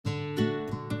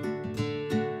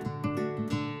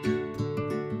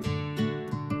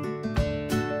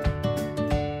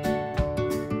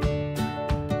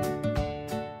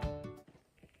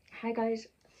Hey guys,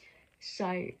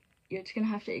 so you're just gonna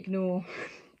have to ignore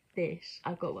this.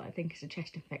 I've got what I think is a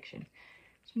chest infection,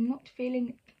 so I'm not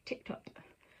feeling tip-top,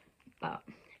 but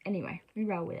anyway, we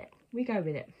roll with it, we go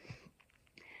with it.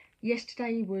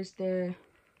 Yesterday was the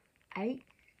 8th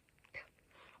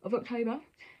of October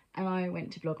and I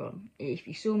went to BlogOn. If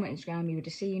you saw my Instagram you would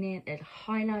have seen it. There's a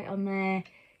highlight on there.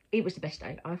 It was the best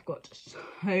day. I've got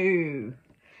so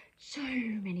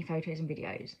many photos and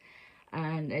videos,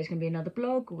 and there's going to be another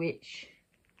blog which,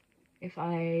 if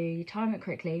I time it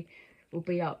correctly, will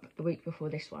be up the week before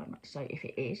this one. So if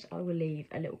it is, I will leave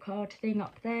a little card thing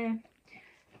up there.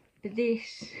 But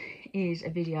this is a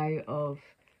video of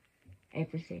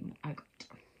everything I got,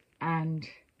 and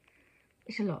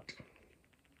it's a lot.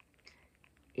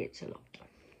 It's a lot.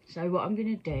 So what I'm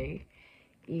going to do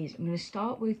is I'm going to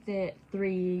start with the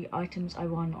 3 items I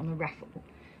won on the raffle.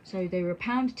 So they were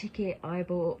 £1 a ticket. I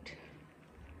bought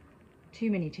too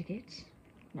many tickets.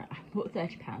 No, I bought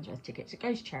 £30 worth of tickets. It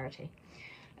goes to charity.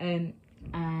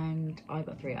 And I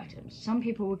got 3 items. Some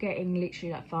people were getting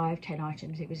literally like 5-10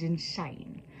 items. It was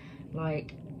insane.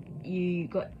 Like, you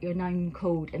got your name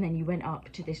called and then you went up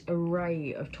to this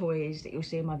array of toys that you'll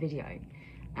see in my video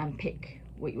and pick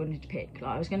what you wanted to pick.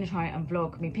 Like, I was going to try and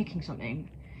vlog me picking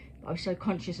something, but I was so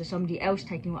conscious of somebody else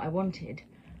taking what I wanted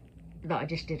that I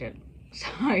just didn't. So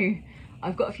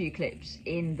I've got a few clips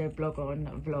in the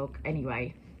BlogOn vlog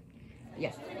anyway.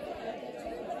 Yeah.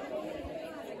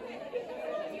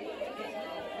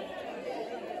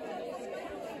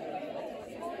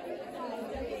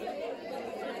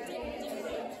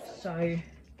 So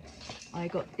I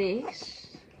got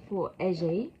this for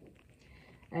Ezzy,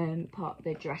 part of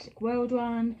the Jurassic World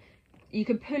one. You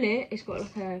can pull it. It's got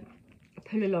like a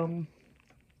pull along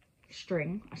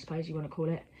string, I suppose you want to call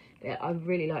it. But I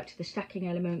really liked the stacking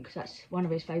element because that's one of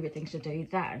his favourite things to do,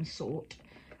 that and sort.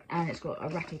 And it's got a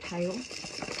rattle tail.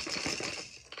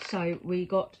 So we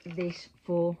got this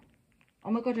for, oh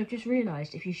my god, I've just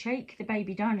realised if you shake the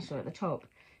baby dinosaur at the top,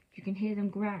 you can hear them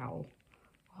growl.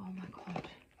 Oh my god.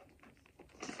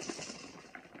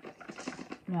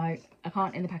 No, I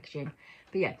can't in the packaging.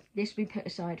 But yeah, this we put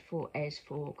aside for Ez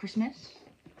for Christmas.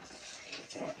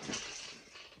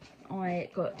 I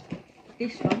got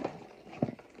this one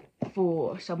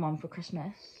for someone for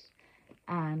Christmas,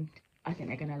 and I think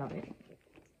they're going to love it.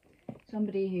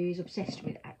 Somebody who's obsessed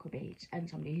with aqua beads and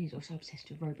somebody who's also obsessed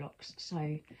with Roblox,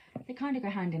 so they kind of go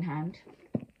hand in hand.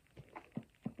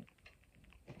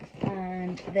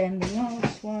 And then the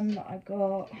last one that I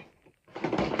got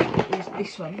is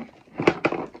this one.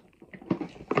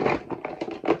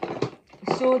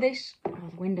 I saw this, oh,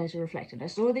 the windows are reflected. I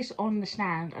saw this on the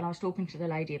stand and I was talking to the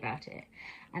lady about it,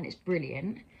 and it's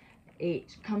brilliant.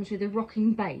 It comes with a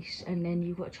rocking base and then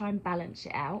you've got to try and balance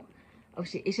it out.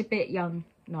 Obviously it's a bit young,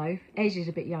 no, Ez is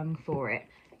a bit young for it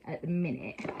at the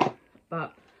minute,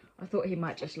 but I thought he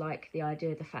might just like the idea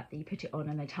of the fact that you put it on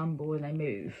and they tumble and they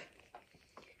move.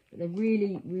 But they're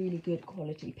really, really good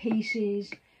quality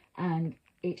pieces and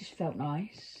it just felt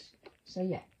nice. So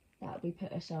yeah, that'll be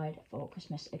put aside for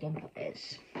Christmas again for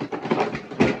Ez.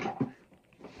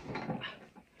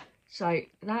 So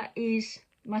that is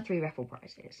my 3 raffle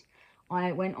prizes.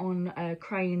 I went on a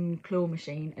crane claw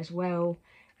machine as well,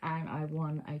 and I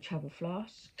won a travel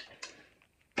flask.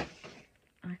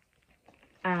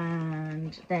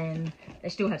 And then they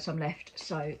still had some left,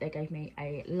 so they gave me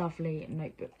a lovely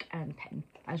notebook and pen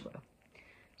as well.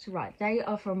 So right, they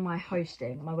are from my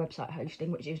hosting, my website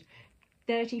hosting, which is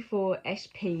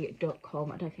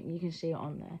 34sp.com. I don't think you can see it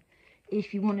on there.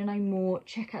 If you want to know more,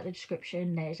 check out the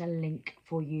description. There's a link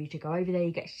for you to go over there.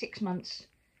 You get 6 months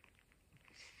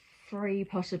free,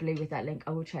 possibly with that link.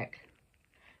 I will check.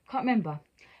 Can't remember.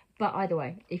 But either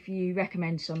way, if you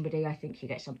recommend somebody, I think you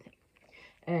get something.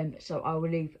 So I will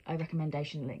leave a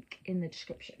recommendation link in the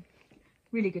description.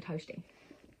 Really good hosting.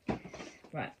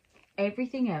 Right.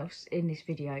 Everything else in this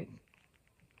video,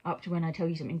 up to when I tell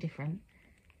you something different,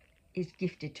 is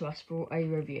gifted to us for a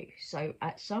review. So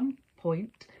at some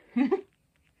point,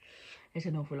 there's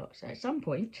an awful lot. So at some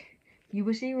point, you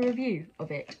will see a review of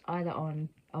it either on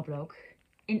our blog,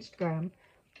 Instagram,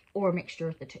 or a mixture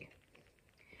of the two.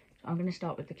 So I'm going to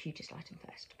start with the cutest item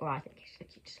first, or I think it's the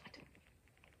cutest item.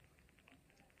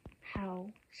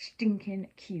 How stinking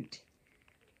cute.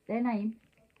 Their name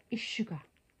is Sugar.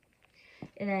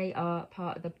 They are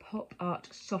part of the Pop Art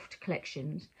Soft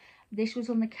Collections. This was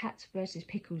on the Cats vs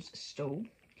Pickles stall.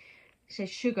 It says,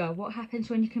 Sugar, what happens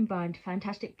when you combine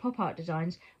fantastic pop art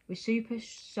designs with super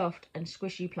soft and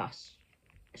squishy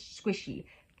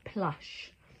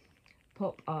plush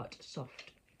pop art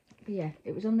soft. But yeah,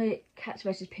 it was on the Cats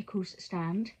vs Pickles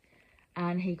stand,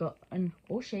 and he got an,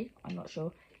 or she, I'm not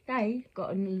sure, he they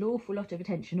got an awful lot of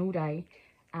attention all day,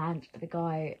 and the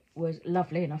guy was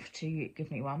lovely enough to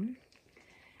give me one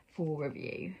for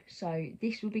review. So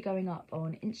this will be going up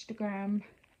on Instagram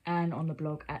and on the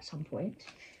blog at some point.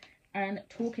 And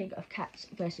talking of cats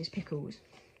versus pickles,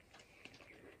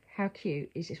 how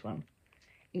cute is this one?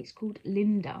 It's called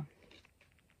Linda.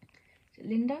 Is it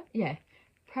Linda? Yeah.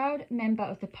 Proud member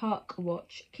of the Park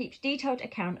Watch, keeps detailed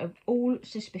account of all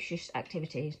suspicious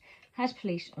activities, has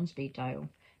police on speed dial.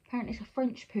 Apparently it's a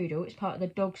French poodle. It's part of the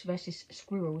dogs versus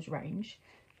squirrels range.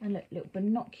 And look, little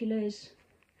binoculars,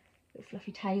 little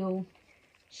fluffy tail.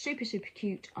 Super, super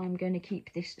cute. I'm going to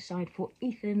keep this aside for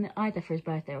Ethan, either for his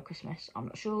birthday or Christmas. I'm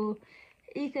not sure.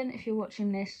 Ethan, if you're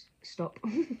watching this, stop.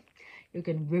 You're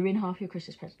going to ruin half your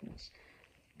Christmas presents.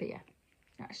 But yeah,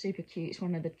 that's super cute. It's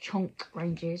one of the chonk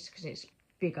ranges because it's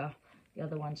bigger. The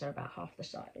other ones are about half the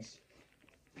size.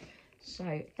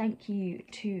 So thank you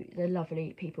to the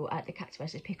lovely people at the Cats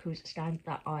vs Pickles stand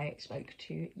that I spoke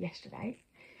to yesterday.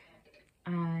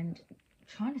 And I'm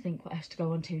trying to think what else to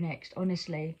go on to next.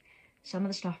 Honestly, some of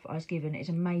the stuff I was given is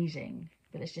amazing,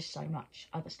 but there's just so much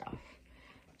other stuff.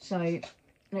 So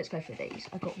let's go for these.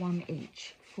 I got one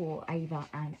each for Ava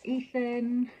and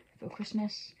Ethan for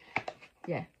Christmas.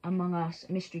 Yeah, Among Us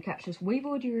mystery capsules. We've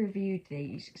already reviewed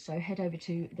these, so head over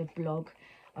to the blog.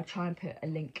 I'll try and put a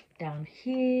link down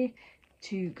here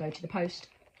to go to the post.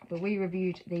 But we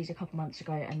reviewed these a couple months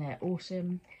ago and they're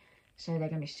awesome. So they're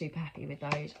going to be super happy with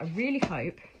those. I really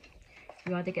hope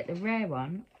you either get the rare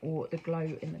one or the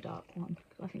glow in the dark one.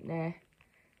 I think they're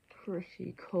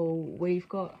pretty cool. We've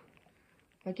got,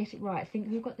 if I get it right, I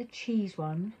think we've got the cheese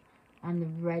one and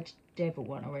the red devil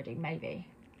one already, maybe.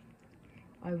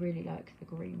 I really like the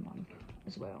green one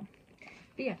as well.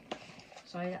 But yeah,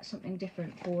 so that's something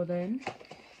different for them.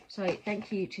 So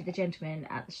thank you to the gentleman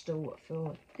at the stall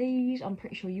for these. I'm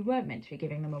pretty sure you weren't meant to be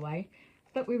giving them away,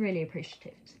 but we're really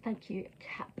appreciative. So thank you,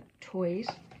 Cap Toys.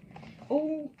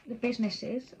 All the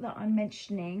businesses that I'm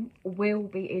mentioning will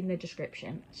be in the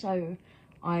description. So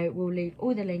I will leave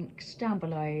all the links down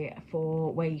below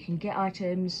for where you can get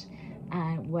items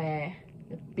and where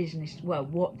the business, well,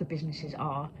 what the businesses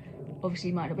are. Obviously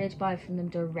you might not be able to buy from them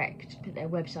direct, but their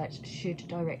websites should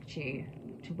direct you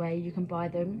to where you can buy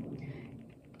them.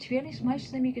 To be honest, most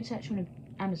of them you can search on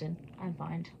Amazon and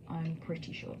find, I'm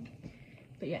pretty sure.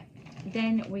 But yeah,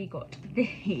 then we got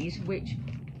these, which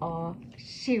are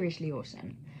seriously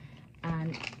awesome.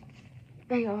 And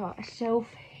they are a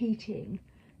self-heating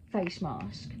face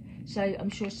mask. So I'm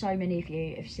sure so many of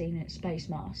you have seen space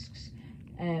masks,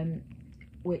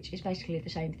 which is basically the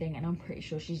same thing, and I'm pretty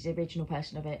sure she's the original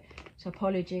person of it. So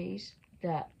apologies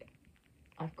that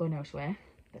I've gone elsewhere,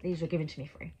 but these were given to me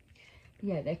free.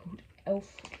 Yeah, they're called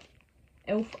elf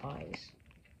eyes.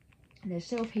 And they're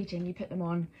self-heating. You put them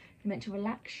on, they're meant to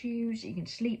relax you so you can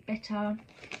sleep better.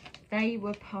 They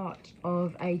were part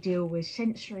of a deal with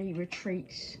Sensory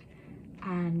Retreats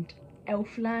and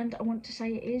Elfland, I want to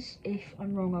say it is. If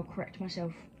I'm wrong, I'll correct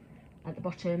myself at the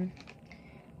bottom.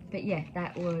 But yeah,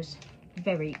 that was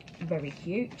very, very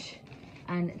cute.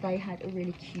 And they had a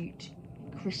really cute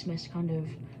Christmas kind of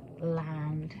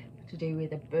land to do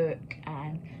with a book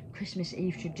and Christmas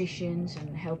Eve traditions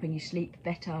and helping you sleep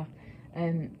better.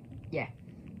 Yeah,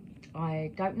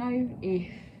 I don't know if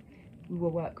we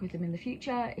will work with them in the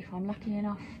future. If I'm lucky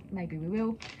enough, maybe we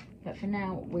will, but for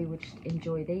now we will just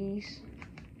enjoy these.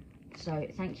 So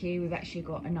thank you. We've actually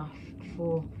got enough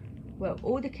for, well,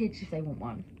 all the kids if they want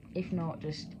one. If not,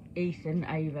 just Ethan,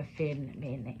 Ava, Finn,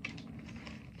 me and Nick.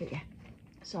 But yeah,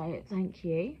 so thank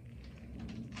you.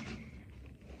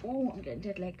 Oh, I'm getting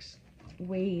dead legs.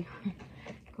 We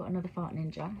got another Fart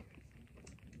Ninja.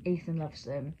 Ethan loves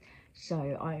them,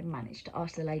 so I managed to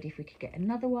ask the lady if we could get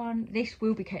another one. This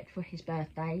will be kept for his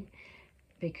birthday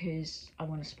because I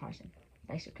want to surprise him,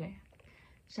 basically.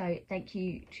 So thank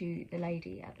you to the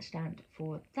lady at the stand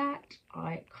for that.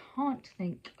 I can't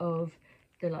think of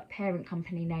the parent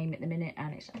company name at the minute,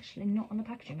 and it's actually not on the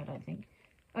packaging, I don't think.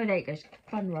 Oh, there it goes,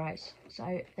 Funrise.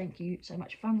 So thank you so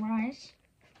much, Funrise.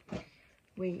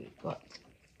 We got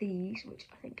these, which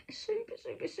I think are super,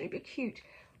 super, super cute.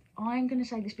 I'm going to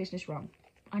say this business wrong.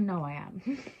 I know I am.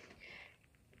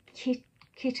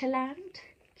 Kikkerland,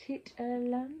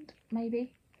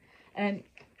 maybe.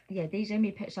 Yeah, these are going to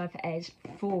be put aside for Ez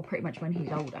for pretty much when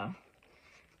he's older.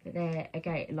 But they're,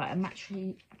 again, like a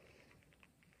matching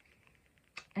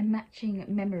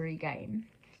memory game.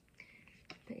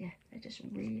 But yeah, they're just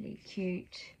really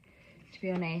cute. To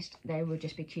be honest, they will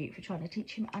just be cute for trying to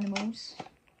teach him animals.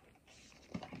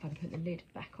 If I can put the lid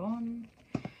back on.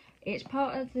 It's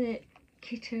part of the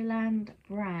Kikkerland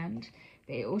brand,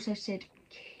 but it also said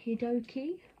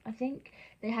Kidoki I think.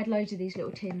 They had loads of these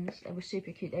little tins. They were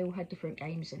super cute. They all had different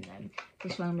games in them.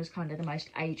 This one was kind of the most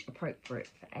age appropriate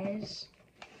for Ez.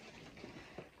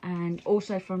 And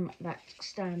also from that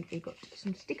stand we got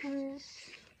some stickers.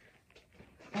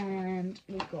 And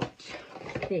we got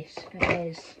this for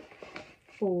Ez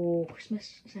for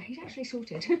Christmas. So he's actually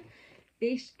sorted.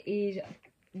 This is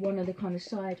one of the kind of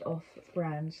side off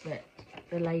brands that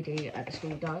the lady at the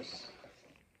store does.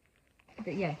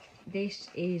 But yeah, this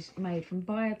is made from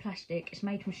bioplastic. It's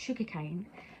made from sugarcane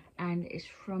and it's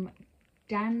from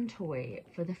Dantoy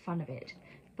for the fun of it.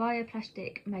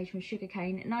 Bioplastic made from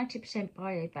sugarcane, 90%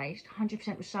 bio-based,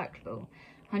 100% recyclable,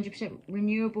 100%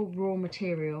 renewable raw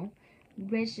material,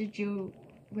 residual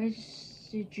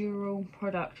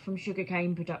product from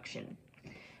sugarcane production.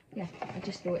 Yeah, I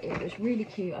just thought it was really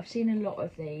cute. I've seen a lot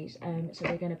of these, so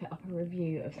we're going to put up a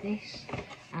review of this.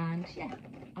 And yeah,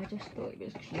 I just thought it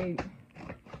was cute.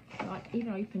 Like,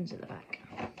 even opens at the back.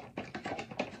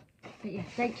 But yeah,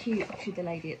 thank you to the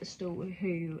lady at the stall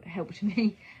who helped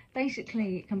me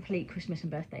basically complete Christmas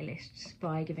and birthday lists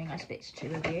by giving us bits to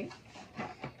review.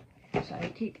 So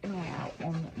keep an eye out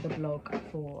on the blog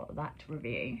for that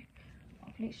review.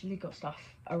 I've literally got stuff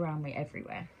around me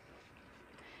everywhere.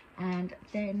 And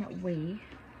then we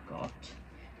got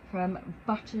from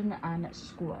Button and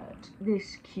Squirt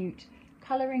this cute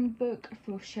colouring book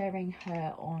for sharing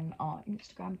her on our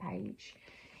Instagram page.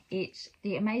 It's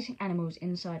the Amazing Animals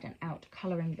Inside and Out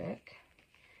colouring book.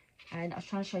 And I was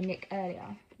trying to show Nick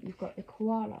earlier. You've got the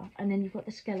koala and then you've got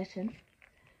the skeleton.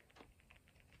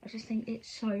 I just think it's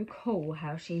so cool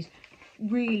how she's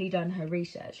really done her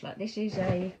research. Like, this is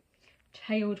a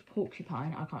tailed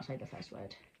porcupine. I can't say the first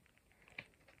word.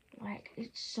 Like,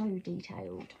 it's so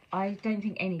detailed. I don't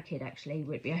think any kid actually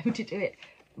would be able to do it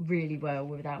really well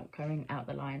without going out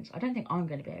the lines. I don't think I'm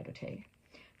going to be able to.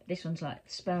 But this one's like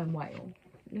sperm whale.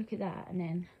 Look at that. And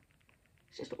then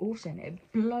it's just awesome. It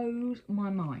blows my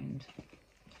mind.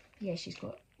 Yeah, she's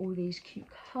got all these cute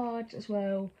cards as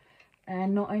well.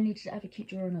 And not only does it have a cute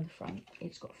drawing on the front,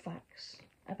 it's got facts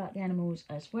about the animals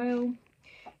as well.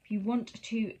 If you want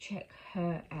to check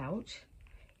her out,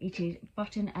 it is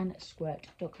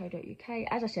buttonandsquirt.co.uk.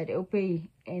 As I said, it'll be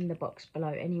in the box below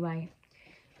anyway.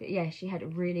 But yeah, she had a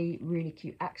really, really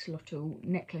cute axolotl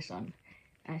necklace on.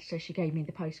 So she gave me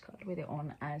the postcard with it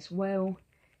on as well.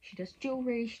 She does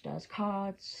jewellery, she does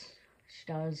cards,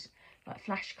 she does like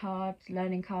flashcards,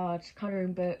 learning cards,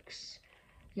 colouring books.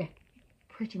 Yeah,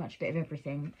 pretty much a bit of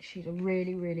everything. She's a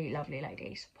really, really lovely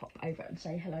lady. So pop over and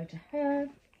say hello to her.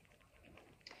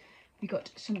 We got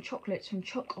some chocolates from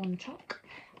Choc On Choc.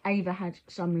 Ava had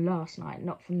some last night,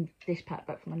 not from this pack,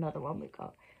 but from another one we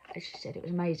got. As she said, it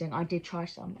was amazing. I did try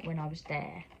some when I was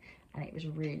there, and it was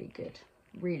really good.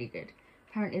 Really good.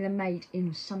 Apparently they're made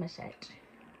in Somerset.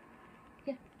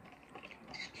 Yeah,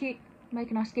 just cute.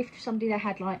 Make a nice gift for somebody. They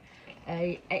had like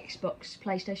a Xbox,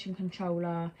 PlayStation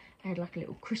controller. They had like a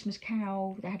little Christmas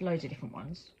cow. They had loads of different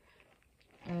ones.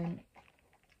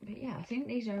 But yeah, I think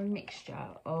these are a mixture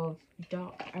of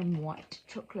dark and white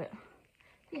chocolate.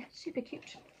 Yeah, super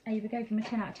cute. Ava gave them a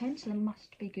 10 out of 10, so they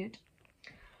must be good.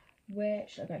 Where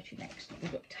should I go to next?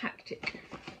 We've got Tactic.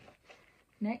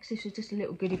 Next, this was just a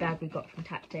little goodie bag we got from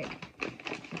Tactic.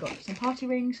 We got some party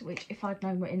rings, which if I'd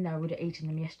known were in there, I would have eaten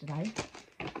them yesterday.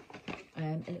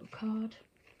 A little card.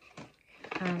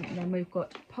 And then we've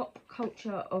got Pop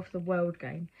Culture of the World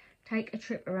game. Take a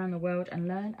trip around the world and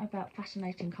learn about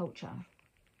fascinating culture.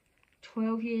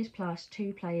 12 years plus,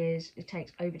 2 players. It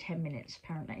takes over 10 minutes,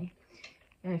 apparently.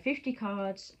 50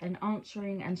 cards, an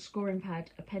answering and scoring pad,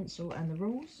 a pencil, and the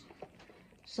rules.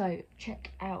 So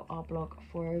check out our blog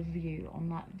for a review on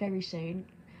that very soon.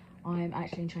 I'm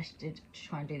actually interested to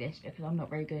try and do this because I'm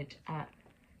not very good at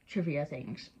trivia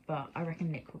things, but I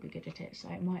reckon Nick will be good at it, so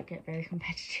it might get very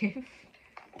competitive.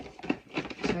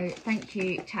 So thank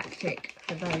you, Tactic,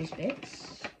 for those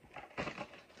bits.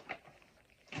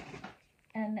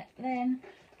 And then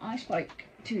I spoke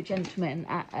to a gentleman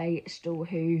at a store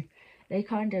who, they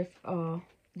kind of are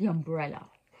the umbrella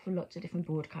for lots of different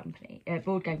board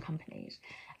game companies.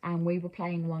 And we were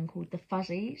playing one called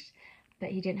TheFuzzies, but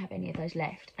he didn't have any of those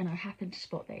left. And I happened to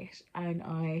spot this, and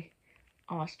I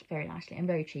asked very nicely and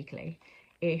very cheekily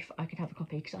if I could have a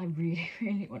copy, because I really,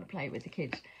 really want to play it with the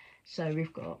kids. So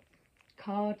we've got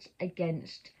Cards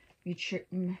Against I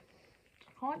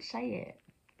can't say it.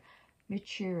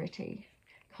 Maturity.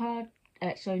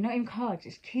 So not even cards,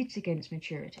 it's Kids Against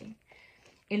Maturity.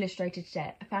 Illustrated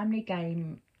set, a family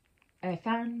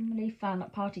fun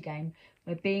party game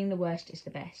where being the worst is the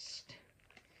best.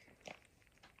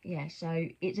 Yeah, so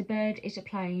it's a bird, it's a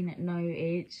plane, no,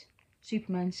 it's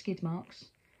Superman skid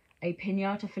marks, a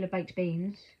pinata full of baked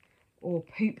beans, or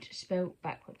pooped spelt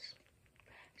backwards.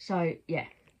 So yeah,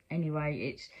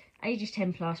 anyway, it's ages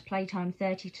 10 plus, playtime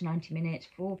 30 to 90 minutes,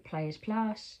 4 players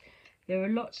plus. There are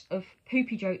lots of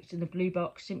poopy jokes in the blue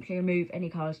box. Simply remove any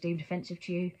cards deemed offensive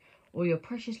to you or your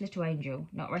precious little angel.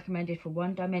 Not recommended for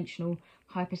one-dimensional,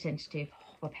 hypersensitive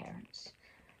parents.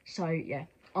 So yeah,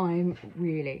 I'm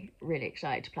really, really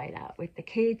excited to play that with the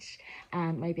kids,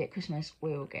 and maybe at Christmas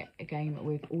we'll get a game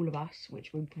with all of us,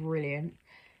 which would be brilliant.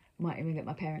 Might even get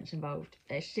my parents involved.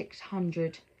 There's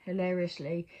 600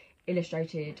 hilariously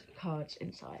illustrated cards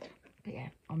inside. But yeah,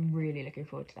 I'm really looking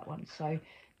forward to that one. So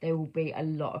there will be a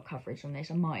lot of coverage on this.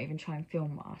 I might even try and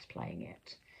film us playing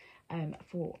it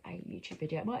for a YouTube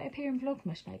video. It might appear in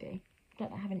Vlogmas maybe.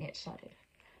 I haven't yet decided.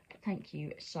 Thank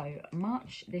you so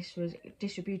much. This was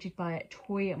distributed by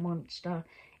Toy Monster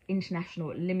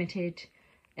International Limited,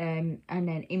 and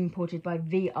then imported by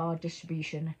VR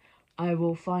Distribution. I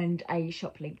will find a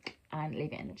shop link and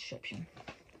leave it in the description.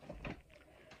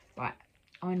 Right,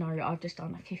 I know I've just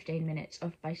done like 15 minutes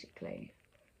of basically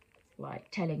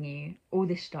like telling you all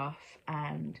this stuff,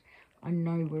 and I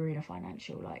know we're in a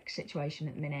financial like situation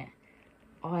at the minute.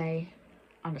 I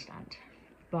understand,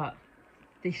 but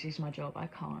this is my job. I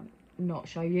can't not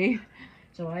show you.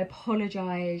 So I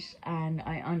apologise, and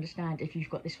I understand if you've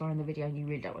got this far in the video and you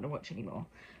really don't want to watch anymore.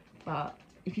 But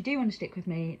if you do want to stick with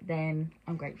me, then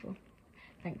I'm grateful.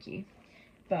 Thank you.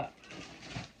 But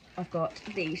I've got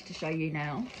these to show you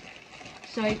now.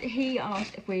 So he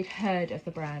asked if we'd heard of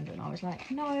the brand, and I was like,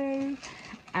 no.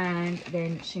 And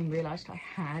then soon realised I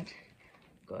had.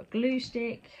 Got a glue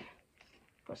stick,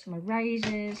 got some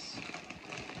erasers,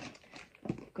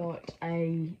 got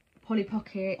a Polly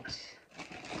Pocket.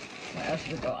 What else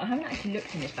have we got? I haven't actually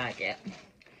looked in this bag yet.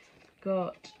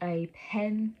 Got a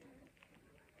pen,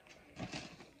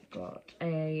 got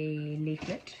a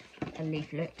leaflet,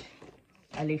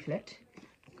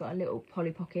 got a little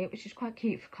Polly Pocket, which is quite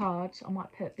cute for cards. I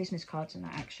might put business cards in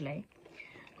that actually.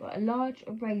 Got a large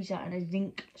eraser and a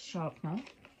zinc sharpener,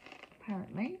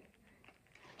 apparently.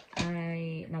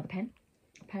 Another pen,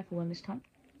 a purple one this time.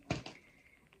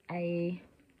 A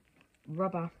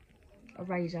rubber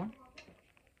eraser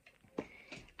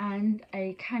and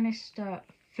a canister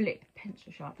flip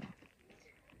pencil sharpener.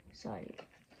 So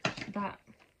that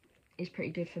is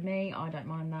pretty good for me. I don't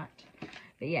mind that.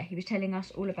 But yeah, he was telling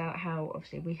us all about how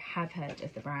obviously we have heard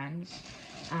of the brands,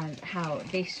 and how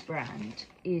this brand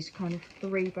is kind of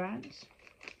 3 brands.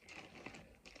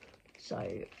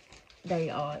 So they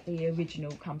are the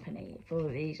original company for all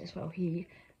of these as well. He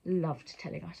loved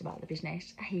telling us about the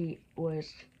business. He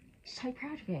was so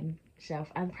proud of himself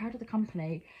and proud of the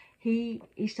company. He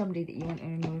is somebody that you want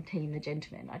in your team, the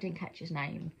gentleman. I didn't catch his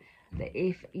name, but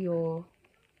if your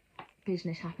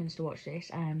business happens to watch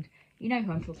this and you know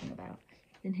who I'm talking about,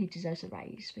 then he deserves a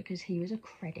raise, because he was a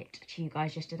credit to you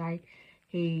guys yesterday.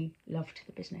 He loved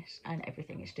the business and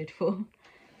everything it stood for,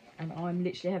 and I'm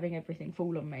literally having everything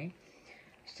fall on me.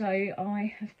 So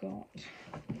I have got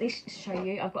this to show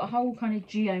you. I've got a whole kind of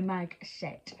Geomag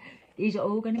set. These are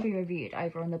all going to be reviewed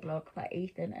over on the blog by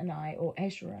Ethan and I, or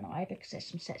Ezra and I, because there's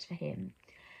some sets for him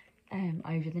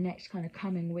over the next kind of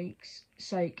coming weeks.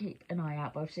 So keep an eye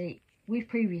out. Obviously, we've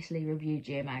previously reviewed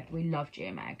Geomag. We love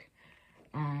Geomag.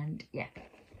 And yeah,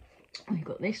 we've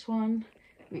got this one,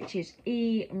 which is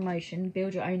E-Motion,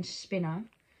 build your own spinner.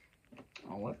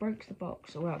 Oh, I broke the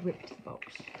box, or I ripped the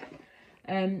box.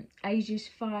 Ages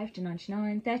 5 to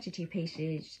 99, 32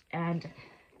 pieces, and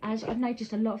as I've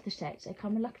noticed, a lot of the sets, they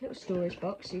come with like a little storage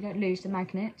box, so you don't lose the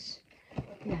magnets.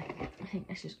 Yeah, I think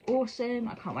this is awesome.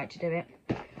 I can't wait to do it.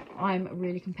 I'm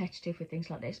really competitive with things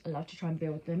like this. I love to try and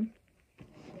build them.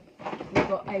 We've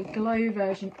got a glow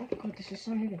version. Oh god, this is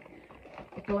so heavy.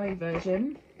 A glow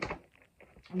version,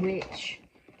 which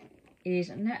is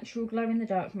natural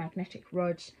glow-in-the-dark magnetic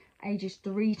rods, ages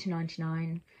 3 to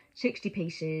 99, 60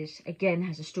 pieces. Again,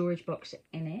 has a storage box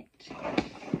in it,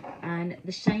 and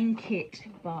the same kit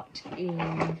but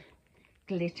in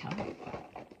glitter.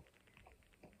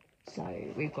 So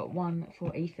we've got one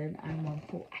for Ethan and one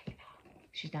for Ava.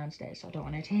 She's downstairs, so I don't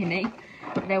want her to hear me.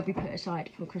 They'll be put aside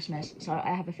for Christmas, so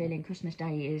I have a feeling Christmas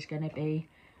Day is going to be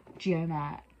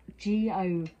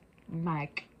Geomag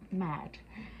mad,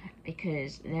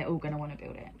 because they're all going to want to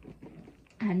build it.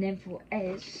 And then for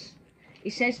Ez,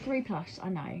 it says 3+, I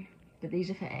know, but these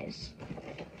are for Ez.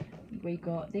 We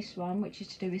got this one, which is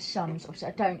to do with sums. Obviously,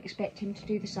 I don't expect him to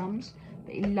do the sums,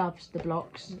 but he loves the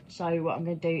blocks. So what I'm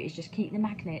going to do is just keep the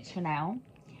magnets for now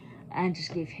and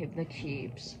just give him the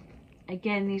cubes.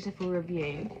 Again, these are for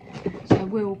review, so there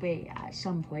will be at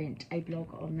some point a blog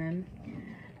on them.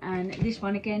 And this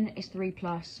one again is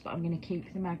 3+, but I'm going to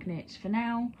keep the magnets for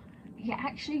now. he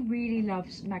actually really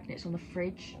loves magnets on the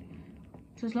fridge.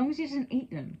 So as long as he doesn't eat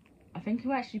them, I think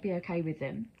he'll actually be okay with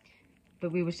them.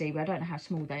 But we will see. I don't know how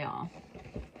small they are.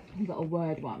 We've got a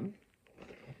word one.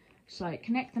 So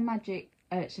connect the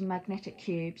some magnetic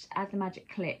cubes, add the magic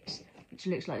clips, which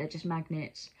looks like they're just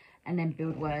magnets, and then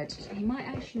build words. So he might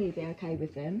actually be okay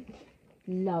with them.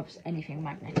 Loves anything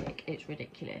magnetic. It's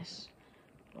ridiculous.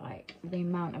 Like, the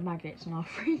amount of magnets in our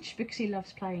fridge because he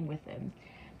loves playing with them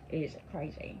is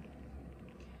crazy.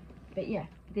 But yeah,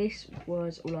 this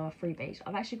was all our freebies.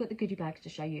 I've actually got the goodie bags to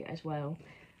show you as well.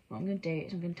 What I'm going to do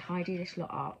is I'm going to tidy this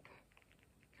lot up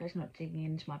so it's not digging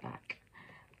into my back.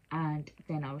 And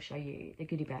then I will show you the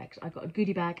goodie bags. I've got a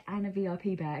goodie bag and a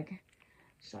VIP bag.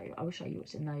 So I will show you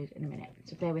what's in those in a minute.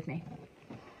 So bear with me.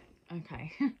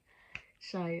 Okay.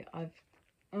 So I've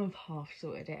half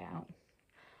sorted it out.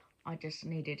 I just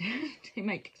needed to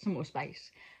make some more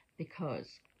space because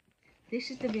this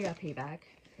is the VIP bag.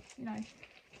 You know,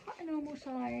 quite a normal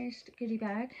sized goodie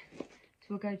bag. So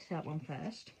we'll go to that one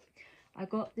first. I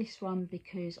got this one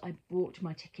because I bought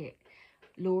my ticket.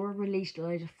 Laura released a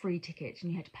load of free tickets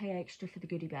and you had to pay extra for the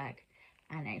goodie bag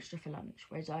and extra for lunch,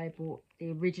 whereas I bought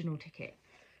the original ticket.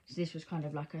 So this was kind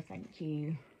of like a thank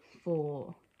you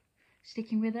for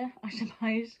sticking with her, I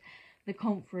suppose. The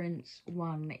conference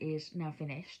one is now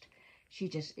finished. She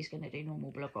just is going to do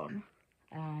normal BlogOn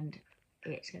and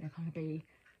it's going to kind of be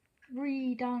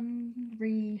redone,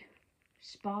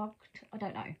 re-sparked. I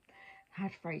don't know how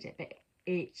to phrase it, but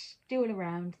it's still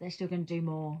around. They're still going to do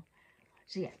more.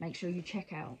 So yeah, make sure you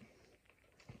check out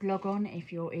BlogOn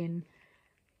if you're in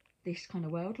this kind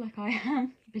of world like I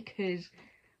am, because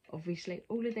obviously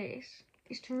all of this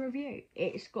is to review.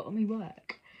 It's got me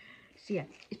work. So yeah,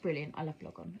 it's brilliant. I love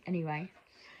BlogOn. Anyway,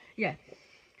 yeah,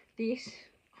 this,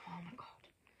 oh my god,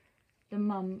 the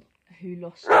mum who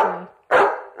lost her,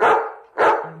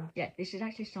 yeah, this is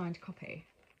actually a signed copy.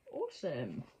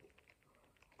 Awesome.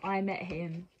 I met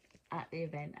him at the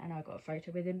event and I got a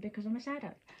photo with him because I'm a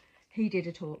saddo. He did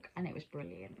a talk and it was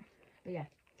brilliant. But yeah,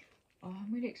 oh,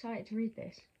 I'm really excited to read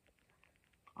this.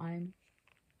 I'm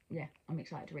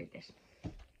excited to read this.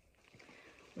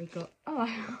 We got,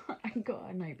 oh, I got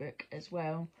a notebook as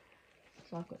well.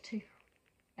 So I've got two.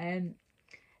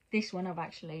 This one I've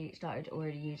actually started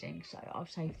already using, so I'll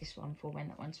save this one for when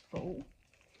that one's full.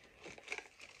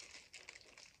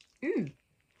 Ooh,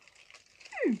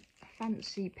 a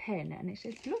fancy pen, and it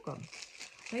says BlogOn.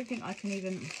 I don't think I can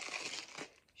even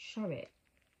show it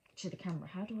to the camera.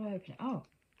 How do I open it? Oh,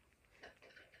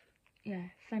 yeah,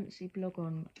 fancy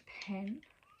BlogOn pen.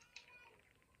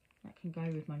 That can go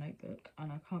with my notebook,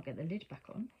 and I can't get the lid back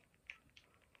on.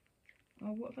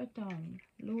 Oh, what have I done?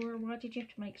 Laura, why did you have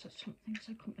to make something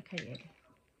so complicated?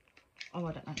 Oh,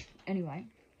 I don't know. Anyway,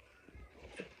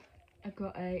 I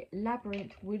got a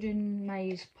labyrinth wooden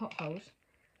maze potholes.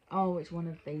 Oh, it's one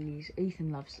of these.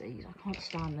 Ethan loves these. I can't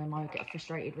stand them. I get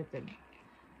frustrated with them.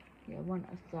 Yeah, one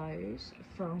of those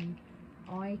from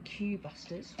IQ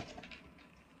Busters.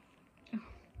 Oh,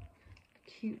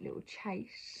 cute little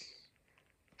chase.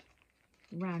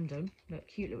 Random, look,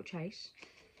 cute little chase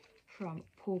from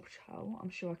Paw Patrol. I'm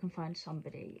sure I can find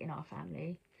somebody in our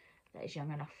family that is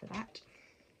young enough for that.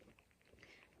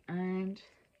 And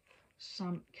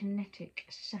some Kinetic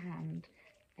sand.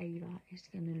 Ava is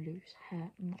going to lose her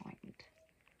mind.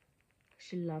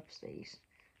 She loves these.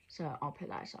 So I'll put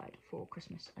that aside for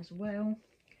Christmas as well.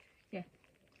 Yeah,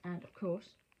 and of course,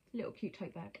 little cute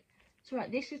tote bag. So right,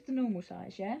 this is the normal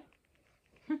size, yeah?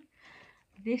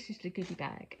 This is the goodie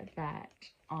bag that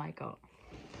I got.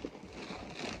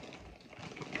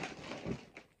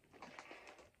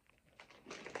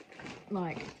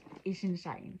 Like, it's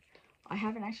insane. I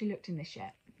haven't actually looked in this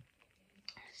yet.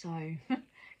 So,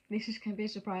 this is going to be a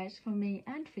surprise for me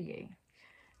and for you.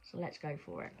 So let's go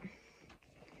for it.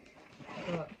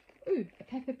 I've got, ooh, a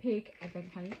Peppa Pig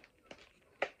advent calendar.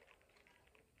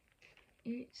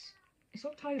 It's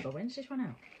October. When's this one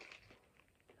out?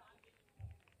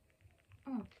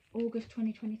 Oh, August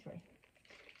 2023.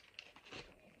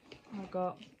 I've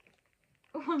got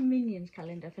a Minions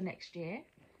calendar for next year.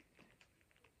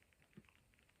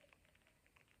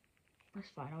 That's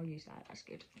fine, I'll use that, that's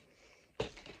good.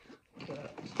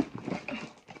 But,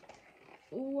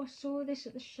 oh, I saw this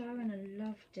at the show and I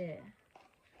loved it.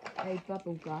 A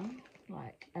bubble gun,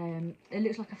 like, it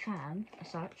looks like a fan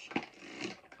as such.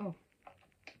 Oh,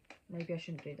 maybe I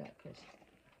shouldn't do that because,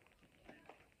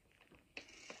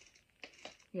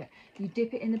 yeah, you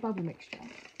dip it in the bubble mixture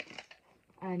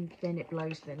and then it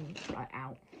blows them like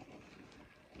out.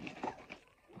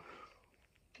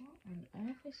 What on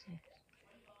earth is this?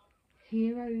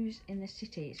 Heroes in the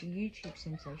City. It's a YouTube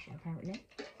sensation apparently.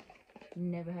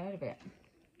 Never heard of it.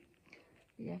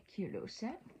 Yeah, cute little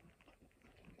set.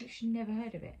 Which never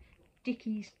heard of it.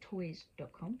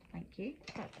 DickiesToys.com, thank you.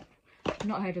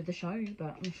 Not heard of the show,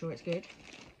 but I'm sure it's good.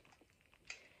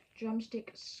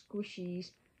 Drumstick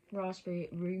Squishies Raspberry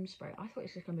Room Spray. I thought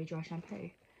this was going to be dry shampoo.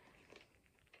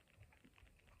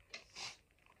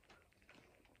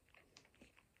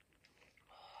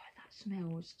 Oh, that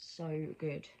smells so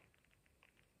good.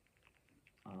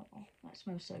 Oh, that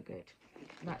smells so good.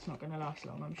 That's not going to last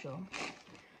long, I'm sure.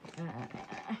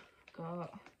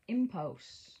 Got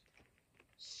Impulse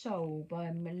Soul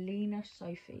by Melina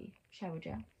Sophie shower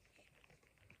gel.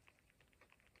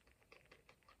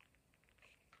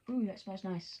 Ooh, that smells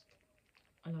nice.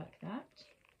 I like that.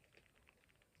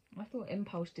 I thought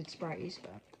Impulse did sprays,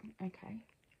 but okay.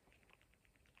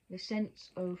 The scents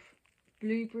of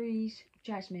blueberries,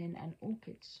 jasmine and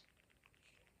orchids.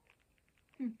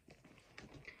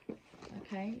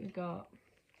 Okay, we got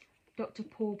Dr.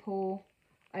 Paw Paw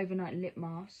Overnight Lip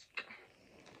Mask.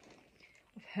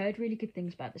 I've heard really good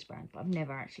things about this brand, but I've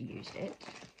never actually used it.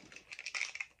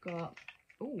 Got,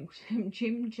 oh, some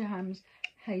Jim Jam's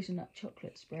Hazelnut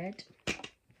Chocolate Spread.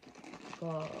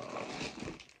 Got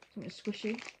something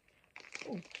squishy.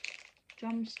 Oh,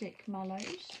 Drumstick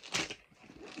Mallows.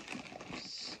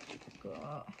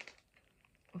 Got,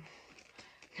 oh,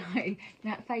 no,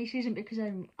 that face isn't because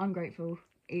I'm ungrateful.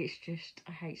 It's just,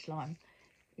 I hate slime.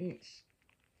 It's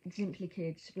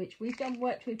Zimplikids, which we've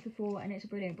worked with before, and it's a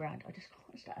brilliant brand. I just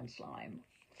can't stand slime.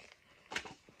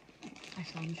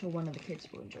 So I'm sure one of the kids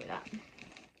will enjoy that.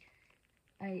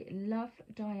 A Love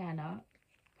Diana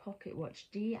Pocket Watch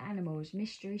D Animals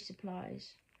Mystery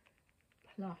Supplies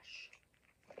Plush.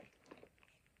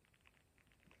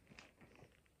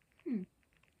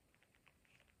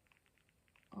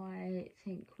 I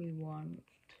think we want,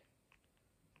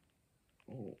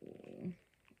 oh,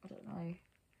 I don't know,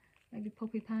 maybe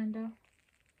Poppy Panda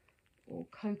or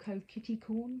Coco Kitty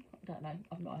Corn. I don't know,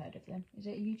 I've not heard of them. Is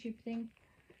it a YouTube thing?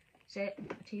 Is it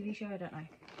a TV show? I don't know.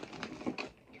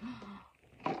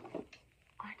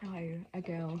 I know a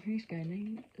girl who's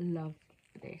going to love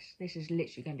this. This is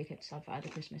literally going to be kept aside for either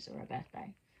Christmas or her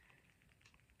birthday.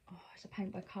 Oh, it's a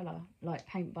paint by colour, like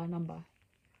paint by number.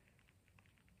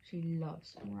 She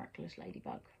loves Miraculous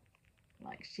Ladybug.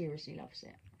 Like, seriously loves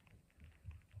it.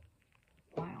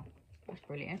 Wow, that's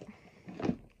brilliant.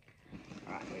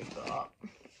 Alright, we've got,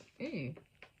 ooh,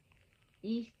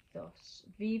 Ethos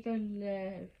Viva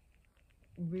La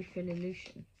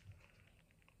Refillution.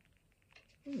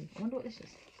 Ooh, I wonder what this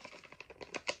is.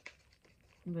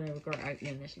 I'm going to regret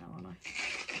opening this now, aren't I?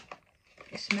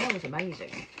 It smells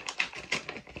amazing.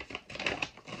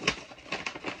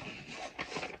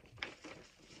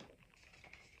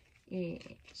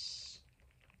 It's,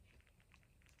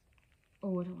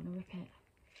 oh, I don't want to rip it.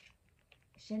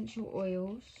 Essential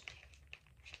oils.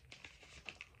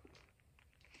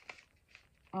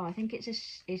 Oh, I think it's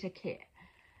a kit.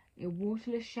 Your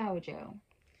waterless shower gel.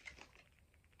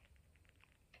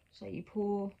 So you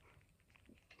pour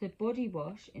the body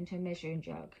wash into a measuring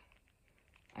jug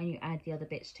and you add the other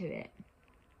bits to it.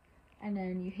 And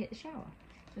then you hit the shower.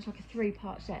 So it's like a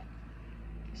 3-part set.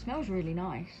 It smells really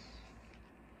nice.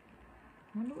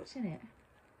 I wonder what's in it.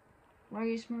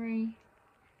 Rosemary,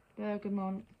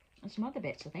 bergamot, and some other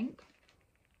bits, I think.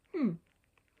 We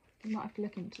might have to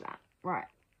look into that. Right.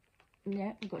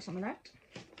 Yeah, we've got some of that.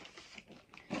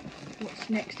 What's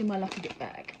next in my lucky dip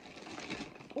bag?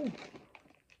 Oh,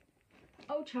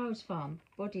 Old Child's Farm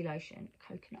body lotion,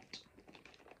 coconut.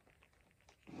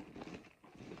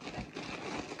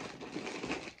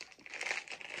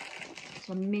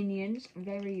 Some Minions,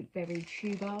 very berry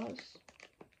chew bars.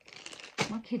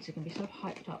 My kids are going to be so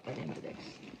hyped up by the end of this.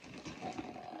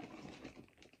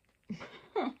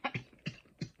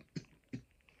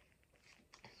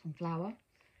 Some flour.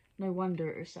 No wonder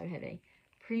it was so heavy.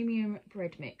 Premium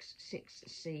bread mix, 6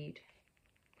 seed.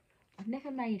 I've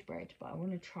never made bread, but I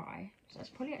want to try. So that's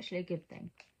probably actually a good thing.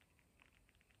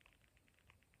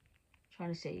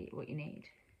 Trying to see what you need.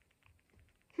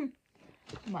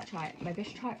 I might try it. Maybe I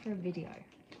should try it for a video.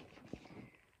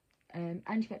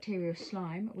 Antibacterial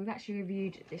slime. We've actually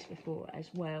reviewed this before as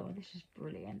well. This is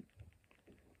brilliant.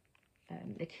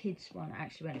 The kids one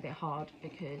actually went a bit hard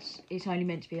because it's only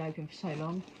meant to be open for so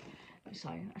long. So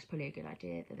that's probably a good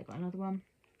idea that they've got another one.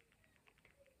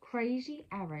 Crazy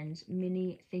Aaron's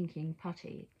Mini Thinking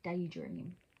Putty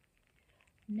Daydream.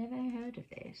 Never heard of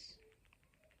this.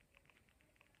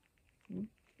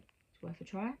 It's worth a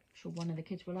try. I'm sure one of the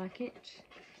kids will like it.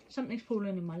 Something's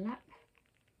fallen in my lap.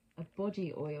 A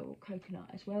body oil coconut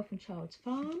as well from Child's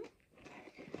Farm.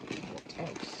 What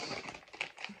else?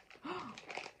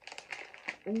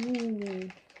 Ooh,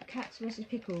 Cats vs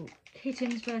Pickle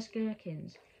Kittens vs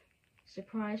Gherkins.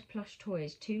 Surprise plush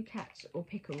toys, 2 cats or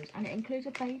Pickles, and it includes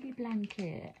a baby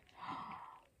blanket.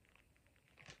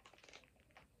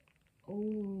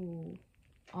 Oh,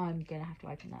 I'm gonna have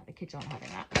to open that. The kids aren't having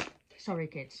that. Sorry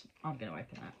kids, I'm gonna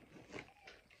open that.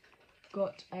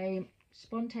 Got a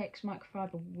Spontex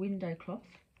microfiber window cloth.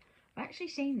 I've actually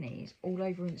seen these all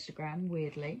over Instagram,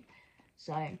 weirdly,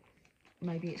 so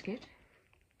maybe it's good.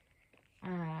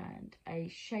 And a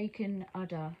shaken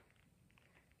udder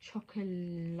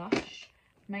chocolate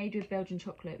made with Belgian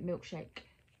chocolate milkshake.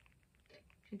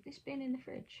 Should this been in the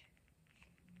fridge?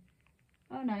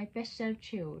 Oh no, best served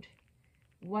chilled.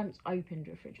 Once opened,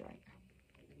 refrigerate.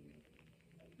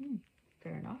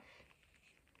 Fair enough.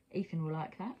 Ethan will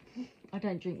like that. I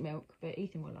don't drink milk, but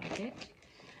Ethan will like it.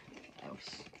 What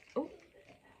else? Oh,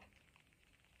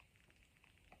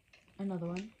 another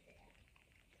one.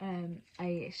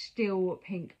 A still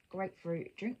pink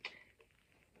grapefruit drink.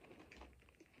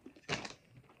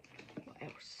 What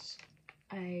else?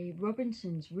 A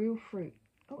Robinson's real fruit.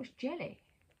 Oh, it's jelly.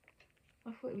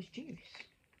 I thought it was juice.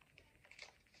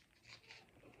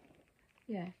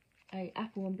 Yeah, a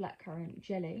apple and blackcurrant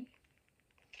jelly.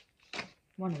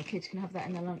 One of the kids can have that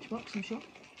in their lunchbox, I'm sure.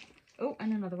 Oh,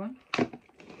 and another one.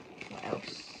 What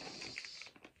else?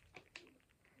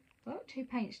 Oh, 2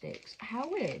 paint sticks. How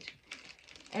weird.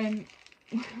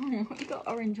 We got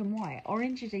orange and white.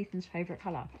 Orange is Ethan's favourite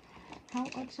colour. How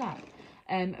odd's that?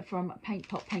 From Paint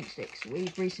Pot Paint Sticks.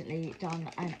 We've recently done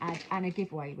an ad and a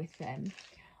giveaway with them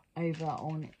over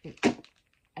on the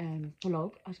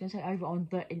blog. I was going to say over on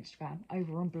the Instagram.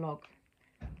 Over on blog.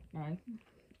 No.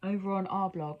 Over on our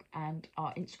blog and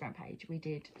our Instagram page. We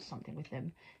did something with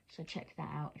them. So check that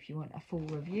out if you want a full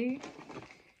review.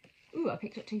 Ooh, I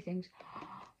picked up 2 things.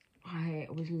 I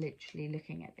was literally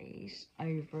looking at these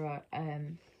over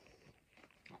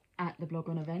at the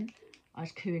BlogOn event. I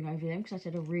was cooing over them because I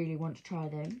said I really want to try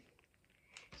them.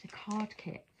 It's a card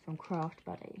kit from Craft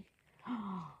Buddy.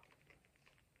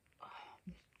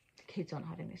 The kids aren't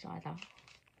having this either.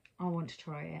 I want to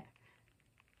try it.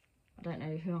 I don't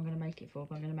know who I'm going to make it for,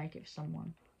 but I'm going to make it for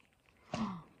someone.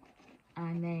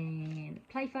 And then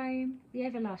Playfoam, the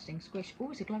everlasting squish. Oh,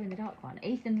 it's a glow-in-the-dark one.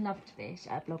 Ethan loved this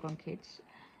at BlogOn Kids.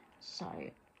 So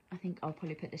I think I'll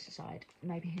probably put this aside.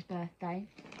 Maybe his birthday.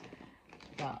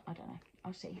 But I don't know.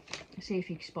 I'll see. I'll see if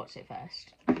he spots it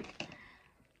first.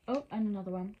 Oh, and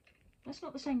another one. That's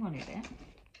not the same one, is it?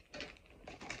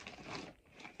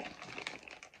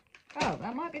 Oh,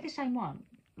 that might be the same one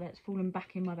that's fallen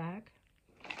back in my bag.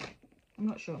 I'm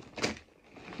not sure.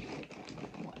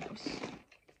 What else?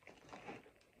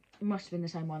 It must have been the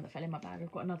same one that fell in my bag.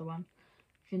 I've got another one.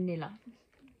 Vanilla.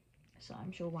 So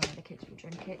I'm sure one of the kids will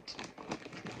drink it.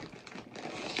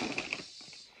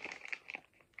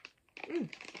 Ooh.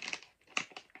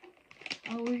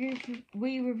 Oh,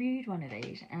 we reviewed one of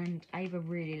these and Ava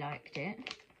really liked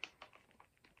it.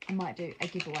 I might do a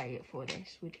giveaway for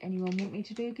this. Would anyone want me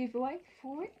to do a giveaway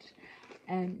for it?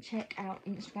 Check out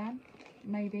Instagram.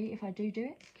 Maybe if I do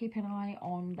it, keep an eye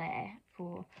on there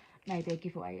for maybe a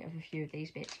giveaway of a few of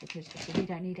these bits, because we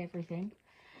don't need everything.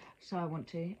 So I want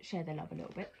to share the love a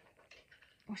little bit.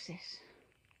 What's this?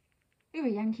 Ooh, a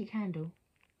Yankee candle.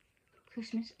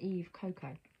 Christmas Eve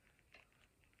cocoa.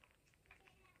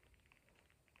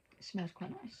 It smells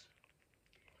quite nice.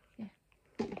 Yeah.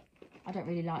 I don't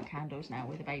really like candles now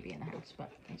with a baby in the house,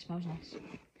 but it smells nice.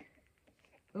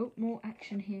 Oh, more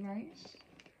action heroes.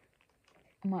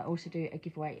 I might also do a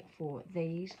giveaway for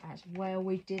these as well.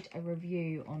 We did a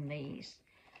review on these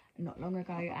not long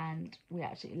ago and we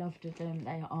absolutely loved them.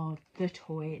 They are the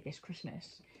toy this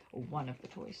Christmas, or one of the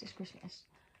toys this Christmas.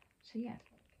 So yeah,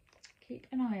 keep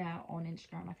an eye out on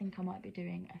Instagram. I think I might be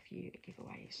doing a few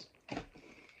giveaways.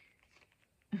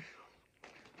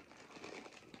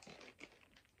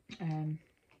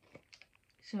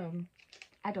 Some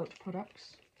adult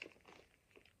products.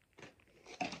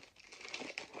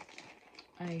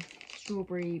 A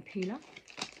strawberry peeler.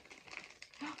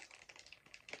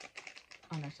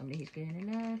 I know somebody who's going to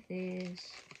love this.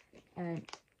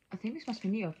 I think this must be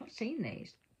new. I've not seen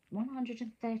these.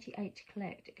 138 to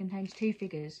collect. It contains 2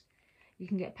 figures. You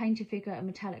can get a painted figure, a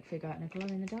metallic figure, and a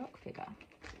glow-in-the-dark figure.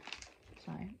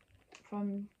 So,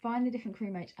 find the different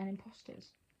crewmates and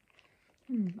imposters.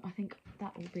 I think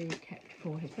that will be kept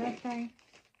for his birthday.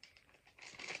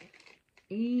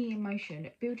 Emotion.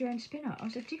 Build your own spinner. Oh,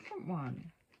 it's a different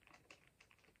one.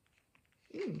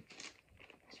 Ooh.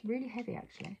 It's really heavy,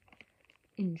 actually.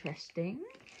 Interesting.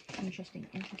 Interesting.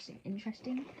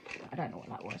 I don't know what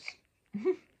that was.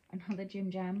 Another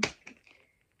Gym Jam.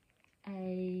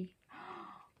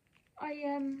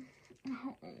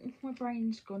 My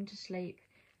brain's gone to sleep.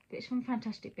 But it's from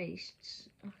Fantastic Beasts,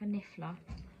 like a niffler.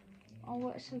 Oh,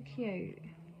 it's so cute.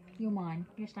 You're mine.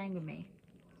 You're staying with me.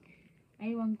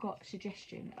 Anyone got a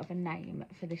suggestion of a name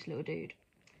for this little dude?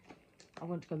 I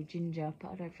want to go with Ginger,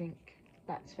 but I don't think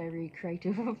that's very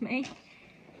creative of me.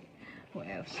 What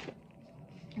else?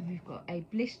 And we've got a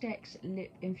Blistex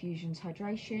Lip Infusions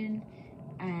Hydration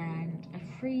and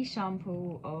a free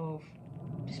sample of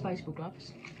disposable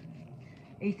gloves.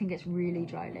 Ethan gets really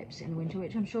dry lips in the winter,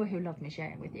 which I'm sure he'll love me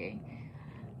sharing with you.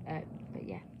 But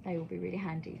yeah, they will be really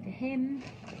handy for him.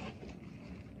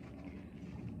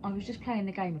 I was just playing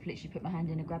the game of literally put my hand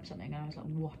in and grab something and I was like,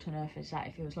 what on earth is that?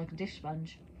 It feels like a dish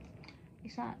sponge.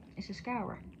 It's that, it's a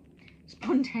scourer.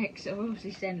 Spontex, I'll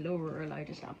obviously send Laura a load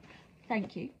of stuff.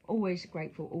 Thank you, always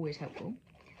grateful, always helpful.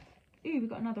 Ooh, we've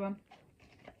got another one.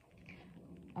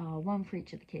 Oh, one for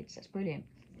each of the kids, that's brilliant.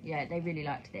 Yeah, they really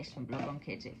liked this from BlogOn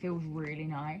Kids. It feels really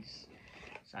nice,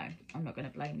 so I'm not going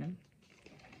to blame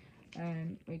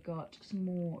them. We got some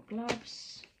more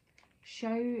gloves.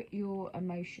 Show your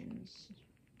emotions.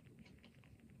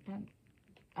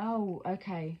 Oh,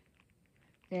 okay.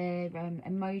 They're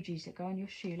emojis that go on your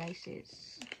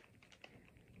shoelaces.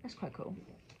 That's quite cool.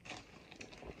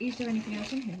 Is there anything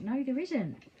else in here? No, there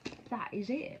isn't. That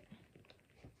is it.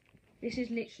 This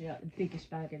is literally like the biggest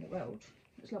bag in the world.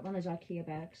 It's like one of those IKEA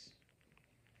bags.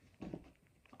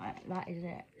 That is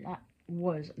it. That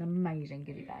was an amazing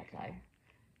goodie bag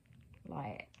though.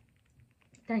 Like,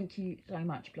 thank you so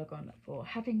much BlogOn for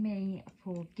having me,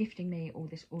 for gifting me all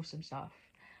this awesome stuff.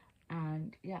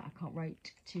 And yeah, I can't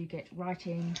wait to get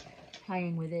writing,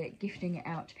 playing with it, gifting it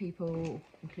out to people,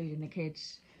 including the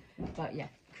kids. But yeah,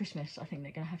 Christmas, I think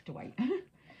they're going to have to wait.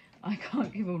 I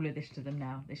can't give all of this to them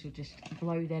now. This will just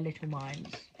blow their little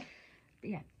minds. But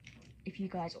yeah, if you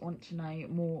guys want to know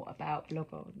more about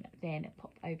BlogOn, then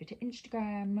pop over to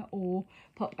Instagram or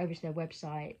pop over to their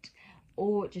website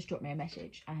or just drop me a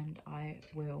message and I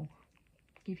will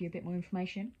give you a bit more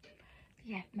information. But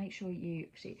yeah, make sure you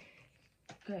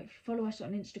go follow us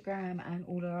on Instagram and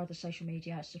all our other social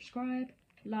media. Subscribe,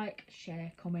 like,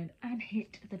 share, comment and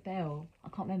hit the bell. I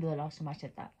can't remember the last time I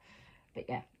said that, but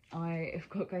yeah, I have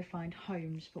got to go find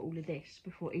homes for all of this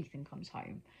before Ethan comes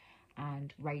home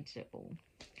and raids it all.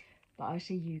 But I'll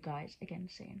see you guys again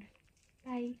soon.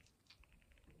 Bye.